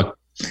we saw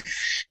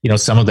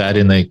some of that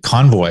in the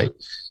convoy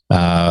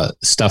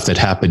stuff that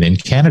happened in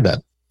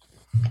Canada.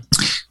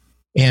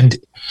 And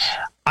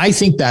I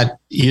think that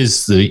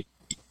is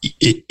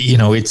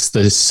it's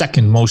the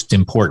second most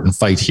important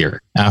fight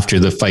here after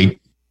the fight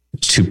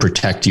to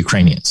protect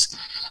Ukrainians.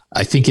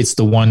 I think it's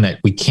the one that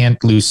we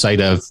can't lose sight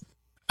of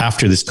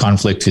after this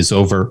conflict is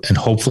over, and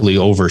hopefully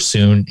over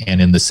soon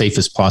and in the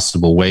safest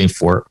possible way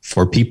for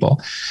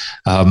people.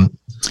 And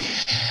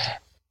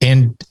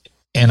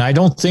I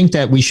don't think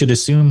that we should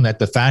assume that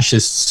the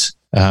fascists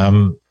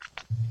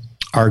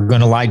are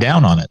going to lie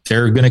down on it.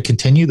 They're going to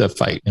continue the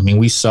fight. I mean,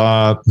 we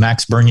saw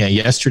Max Bernier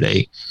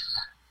yesterday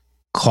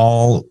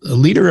call a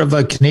leader of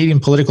a Canadian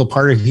political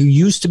party who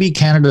used to be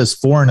Canada's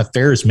foreign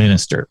affairs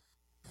minister.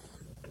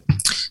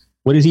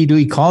 What did he do?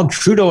 He called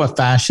Trudeau a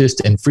fascist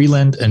and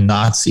Freeland a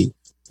Nazi.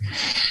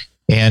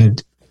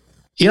 And,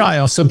 I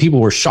know some people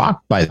were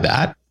shocked by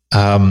that.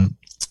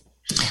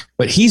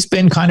 But he's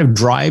been kind of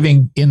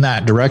driving in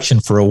that direction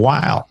for a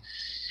while.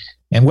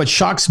 And what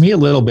shocks me a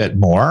little bit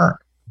more,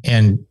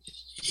 and,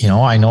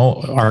 I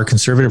know our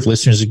conservative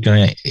listeners are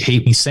going to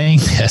hate me saying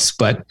this,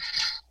 but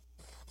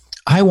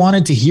I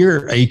wanted to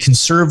hear a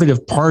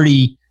Conservative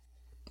Party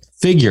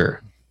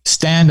figure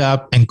stand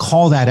up and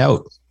call that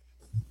out.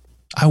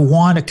 I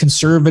want a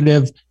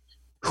conservative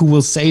who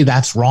will say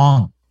that's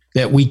wrong,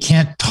 that we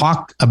can't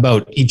talk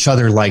about each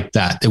other like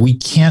that we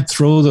can't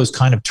throw those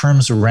kind of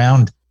terms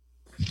around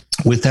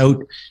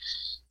without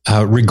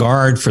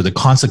regard for the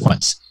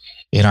consequence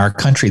in our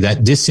country. That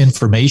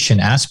disinformation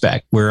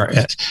aspect where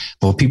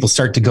people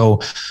start to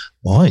go,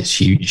 oh, is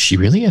she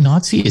really a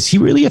Nazi? Is he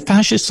really a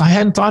fascist? I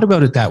hadn't thought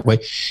about it that way.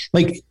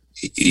 Like,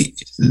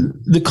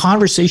 the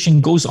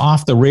conversation goes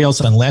off the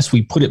rails unless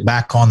we put it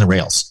back on the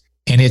rails.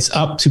 And it's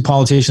up to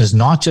politicians,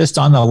 not just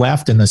on the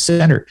left and the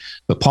center,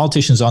 but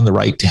politicians on the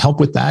right to help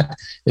with that,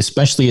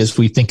 especially as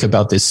we think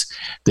about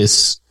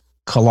this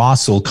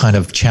colossal kind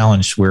of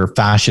challenge where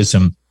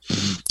fascism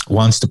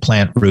wants to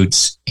plant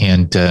roots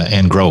and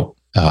grow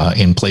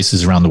in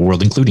places around the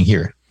world, including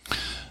here.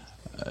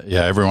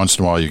 Yeah, every once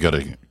in a while you got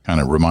to kind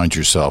of remind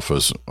yourself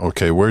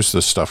okay, where's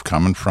this stuff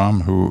coming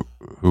from? Who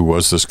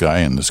was this guy,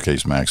 in this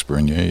case, Max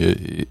Bernier?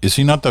 Is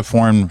he not the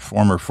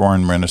former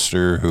foreign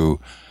minister who,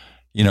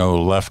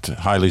 left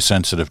highly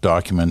sensitive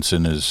documents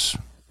in his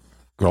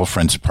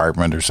girlfriend's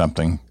apartment or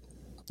something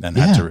and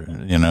had to,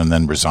 and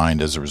then resigned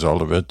as a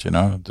result of it?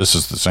 This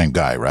is the same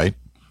guy, right?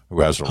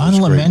 Who has all these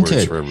great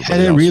words for everybody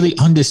had a else. Really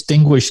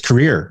undistinguished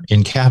career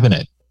in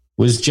cabinet,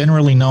 was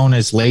generally known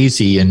as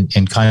lazy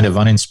and kind of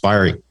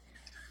uninspiring.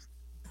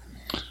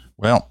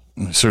 Well,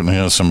 he certainly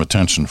has some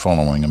attention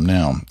following him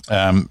now.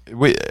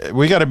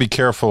 We got to be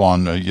careful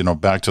on,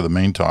 back to the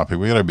main topic.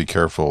 We got to be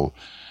careful.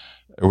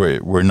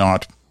 We're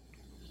not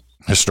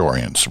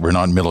historians. We're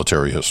not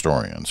military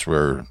historians.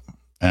 We're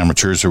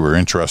amateurs who are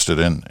interested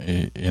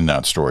in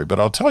that story. But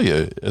I'll tell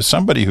you, as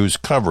somebody who's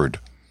covered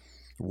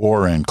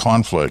war and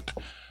conflict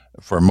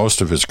for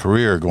most of his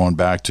career, going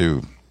back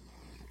to,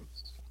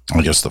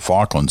 I guess, the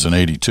Falklands in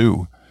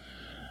 '82,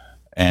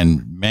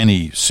 and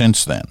many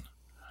since then,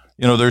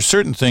 there's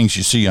certain things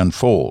you see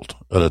unfold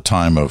at a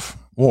time of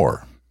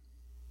war,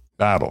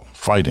 battle,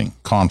 fighting,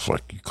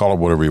 conflict. You call it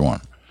whatever you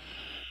want.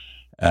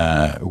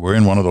 We're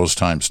in one of those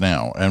times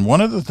now. And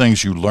one of the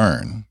things you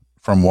learn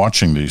from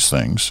watching these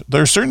things,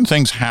 there are certain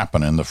things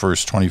happen in the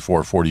first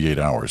 24, 48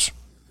 hours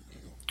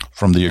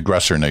from the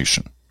aggressor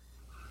nation.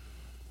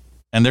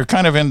 And they're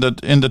kind of in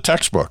the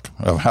textbook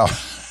of how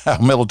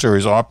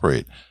militaries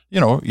operate.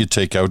 You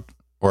take out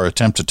or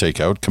attempt to take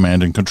out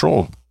command and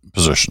control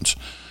positions.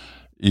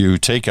 You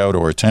take out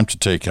or attempt to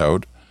take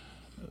out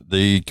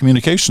the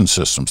communication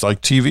systems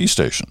like TV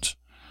stations.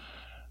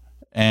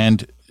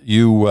 And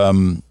you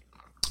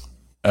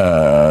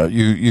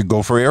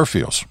go for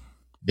airfields.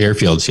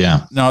 Airfields,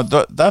 yeah. Now,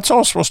 that's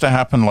all supposed to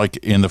happen like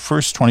in the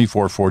first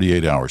 24,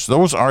 48 hours.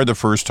 Those are the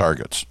first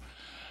targets.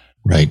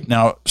 Right.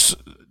 Now,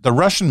 the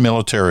Russian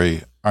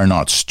military are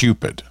not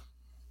stupid,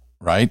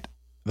 right?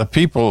 The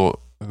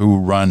people who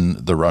run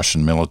the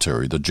Russian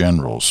military, the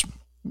generals,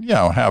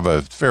 have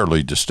a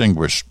fairly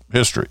distinguished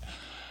history.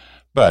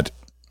 But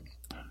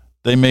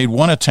they made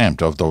one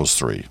attempt of those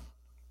three.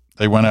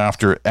 They went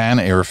after an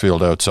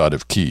airfield outside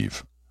of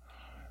Kyiv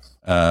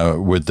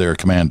with their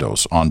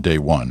commandos on day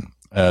one.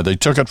 They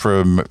took it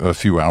for a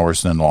few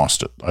hours, then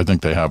lost it. I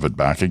think they have it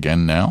back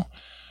again now.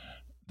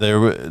 There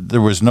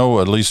was no,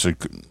 at least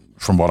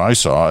from what I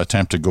saw,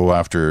 attempt to go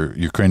after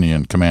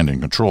Ukrainian command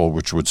and control,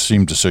 which would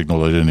seem to signal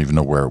they didn't even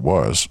know where it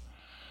was.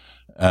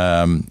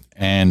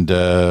 And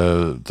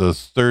the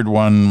third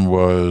one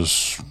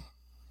was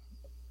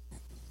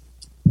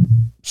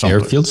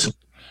airfields.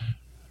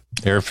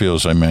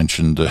 Airfields, I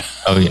mentioned.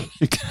 Oh yeah,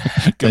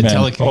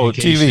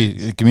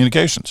 TV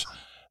communications.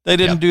 They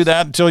didn't do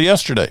that until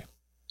yesterday.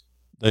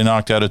 They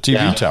knocked out a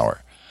TV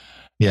tower.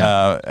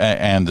 Yeah,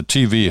 and the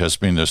TV has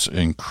been this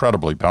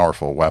incredibly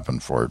powerful weapon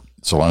for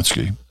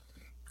Zelensky.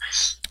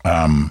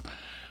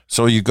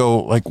 So you go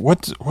like,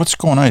 what's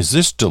going on? Is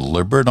this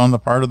deliberate on the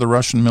part of the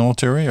Russian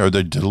military? Are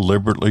they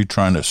deliberately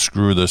trying to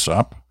screw this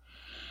up?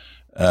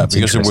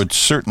 Because it would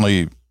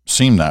certainly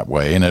seem that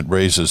way, and it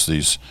raises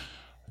these,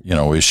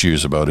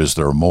 issues about, is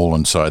there a mole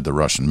inside the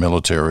Russian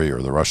military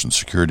or the Russian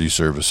security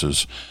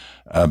services?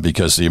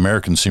 Because the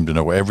Americans seem to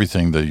know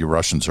everything the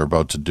Russians are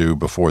about to do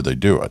before they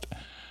do it.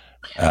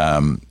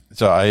 Well,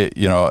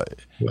 without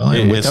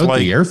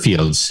the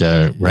airfields,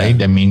 right?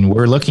 Yeah. I mean,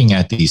 we're looking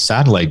at these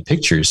satellite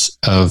pictures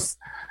of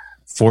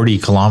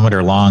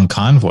 40-kilometer long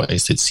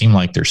convoys that seem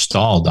like they're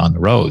stalled on the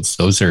roads.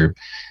 Those are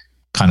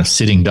kind of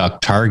sitting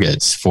duck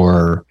targets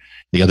for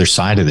the other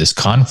side of this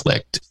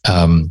conflict.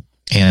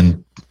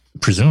 And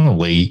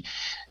presumably,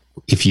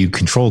 if you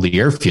control the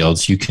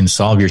airfields, you can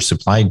solve your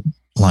supply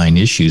line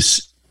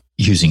issues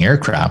using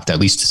aircraft, at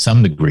least to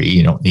some degree.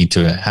 You don't need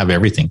to have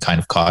everything kind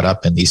of caught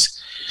up in these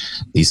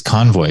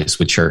convoys,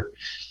 which are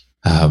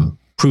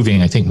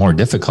proving, I think, more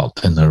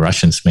difficult than the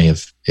Russians may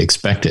have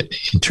expected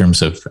in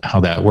terms of how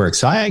that works.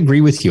 So I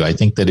agree with you. I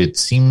think that it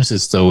seems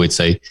as though it's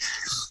a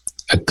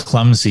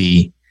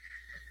clumsy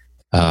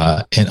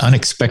and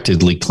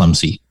unexpectedly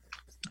clumsy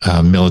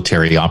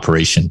military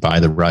operation by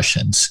the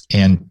Russians.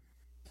 And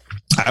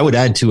I would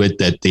add to it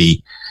that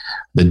the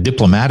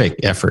diplomatic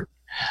effort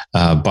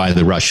by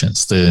the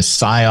Russians, the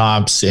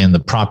psyops and the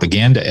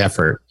propaganda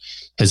effort,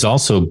 has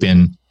also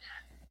been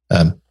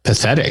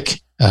pathetic.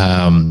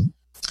 I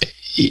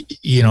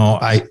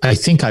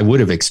think I would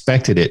have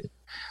expected it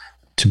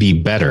to be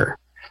better,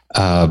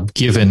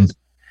 given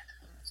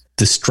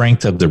the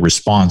strength of the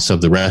response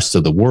of the rest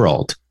of the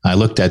world. I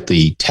looked at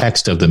the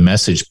text of the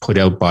message put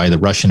out by the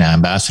Russian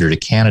ambassador to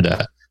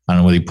Canada. I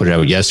don't know whether he put it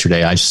out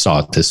yesterday. I saw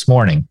it this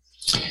morning,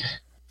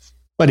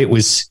 but it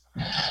was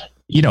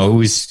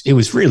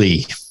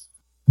really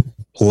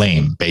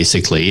lame.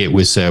 Basically, it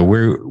was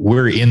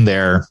we're in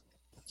there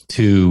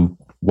to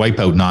wipe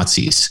out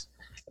Nazis,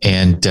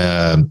 and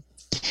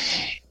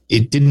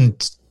it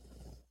didn't.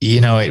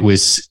 It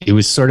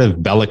was sort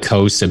of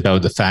bellicose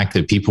about the fact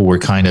that people were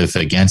kind of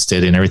against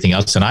it and everything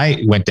else. And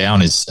I went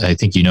down, as I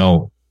think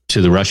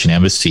to the Russian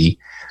embassy,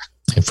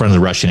 in front of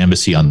the Russian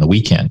embassy on the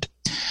weekend,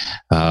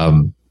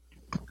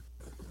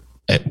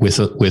 with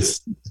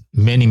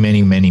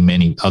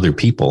many other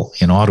people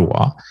in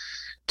Ottawa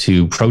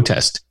to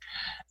protest,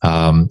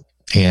 and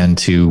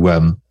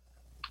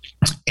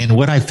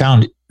what I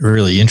found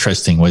really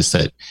interesting was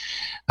that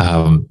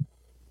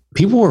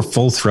people were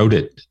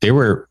full-throated. They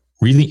were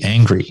really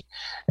angry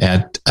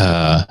at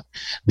the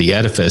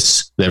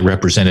edifice that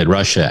represented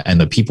Russia and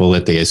the people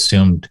that they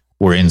assumed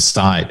were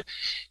inside,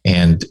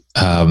 and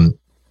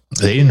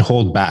they didn't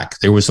hold back.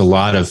 There was a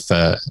lot of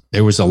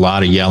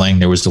yelling.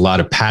 There was a lot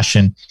of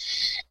passion,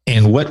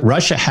 and what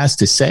Russia has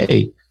to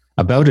say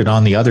about it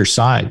on the other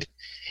side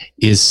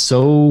is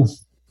so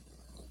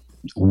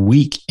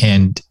weak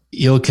and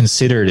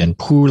ill-considered and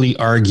poorly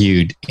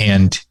argued,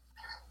 and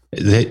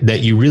that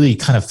you really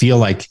kind of feel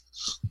like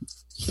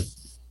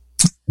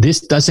this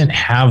doesn't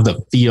have the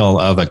feel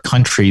of a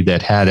country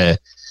that had a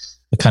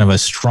kind of a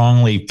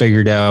strongly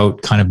figured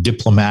out kind of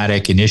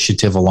diplomatic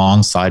initiative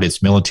alongside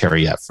its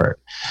military effort.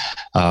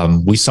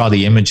 We saw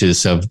the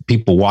images of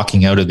people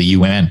walking out of the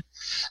UN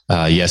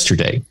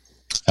yesterday.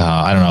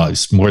 I don't know,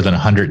 it's more than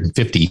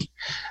 150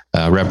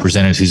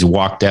 representatives who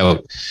walked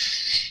out.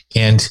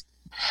 And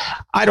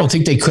I don't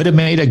think they could have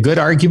made a good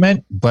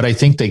argument, but I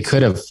think they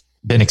could have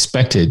been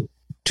expected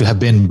to have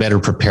been better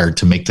prepared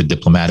to make the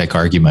diplomatic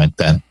argument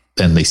than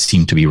they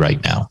seem to be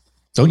right now.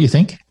 Don't you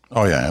think?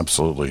 Oh yeah,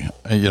 absolutely.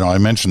 I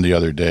mentioned the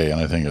other day, and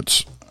I think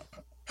it's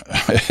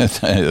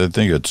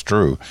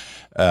true.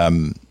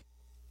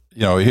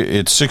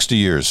 It's 60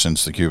 years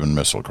since the Cuban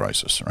Missile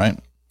Crisis, right?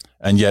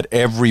 And yet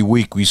every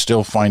week we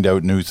still find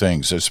out new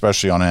things,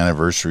 especially on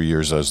anniversary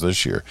years as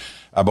this year,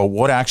 about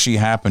what actually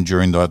happened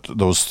during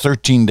those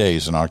 13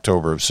 days in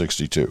October of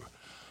 62.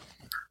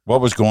 What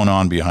was going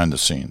on behind the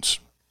scenes?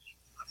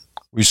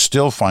 We're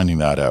still finding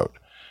that out.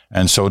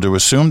 And so to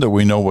assume that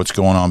we know what's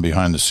going on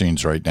behind the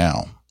scenes right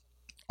now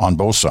on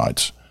both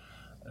sides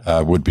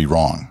would be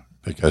wrong,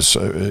 because,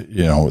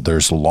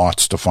 there's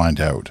lots to find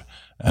out,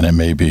 and it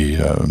may be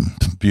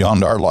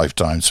beyond our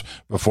lifetimes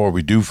before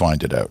we do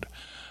find it out.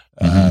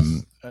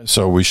 Mm-hmm.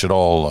 So we should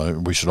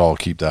all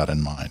keep that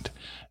in mind.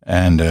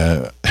 And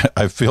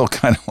I feel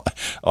kind of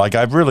like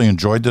I've really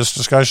enjoyed this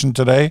discussion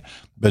today,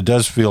 but it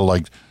does feel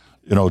like,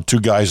 two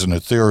guys in a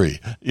theory,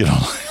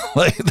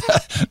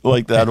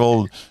 like that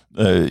old,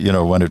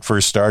 when it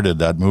first started,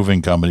 that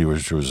moving company,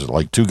 which was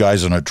like two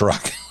guys in a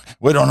truck.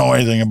 We don't know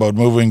anything about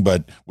moving,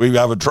 but we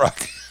have a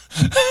truck.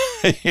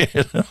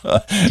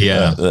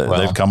 Yeah.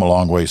 They've come a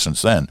long way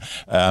since then.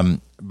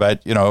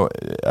 But,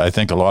 I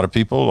think a lot of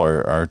people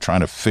are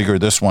trying to figure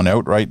this one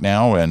out right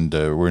now, and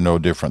we're no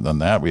different than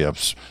that. We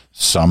have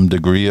some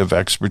degree of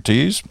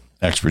expertise.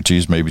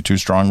 Expertise may be too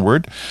strong a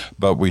word,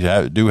 but we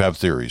do have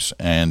theories.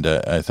 And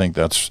I think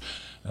that's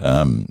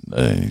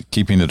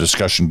keeping the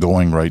discussion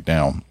going right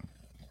now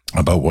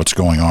about what's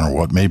going on or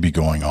what may be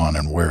going on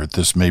and where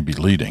this may be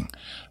leading.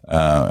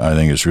 I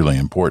think is really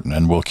important.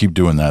 And we'll keep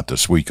doing that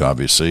this week,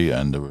 obviously.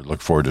 And we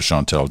look forward to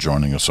Chantel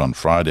joining us on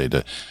Friday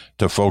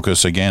to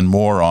focus again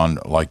more on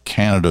like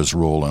Canada's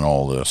role in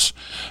all this.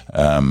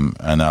 And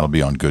that'll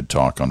be on Good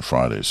Talk on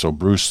Friday. So,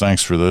 Bruce,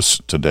 thanks for this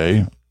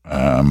today.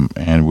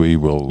 And we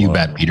will. You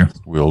bet, Peter.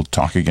 We'll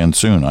talk again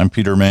soon. I'm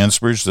Peter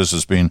Mansbridge. This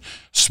has been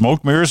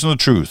Smoke, Mirrors, and the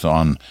Truth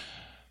on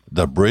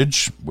The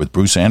Bridge with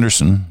Bruce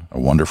Anderson. A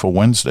wonderful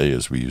Wednesday,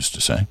 as we used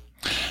to say.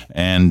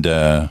 And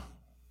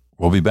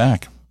we'll be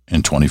back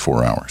in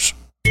 24 hours.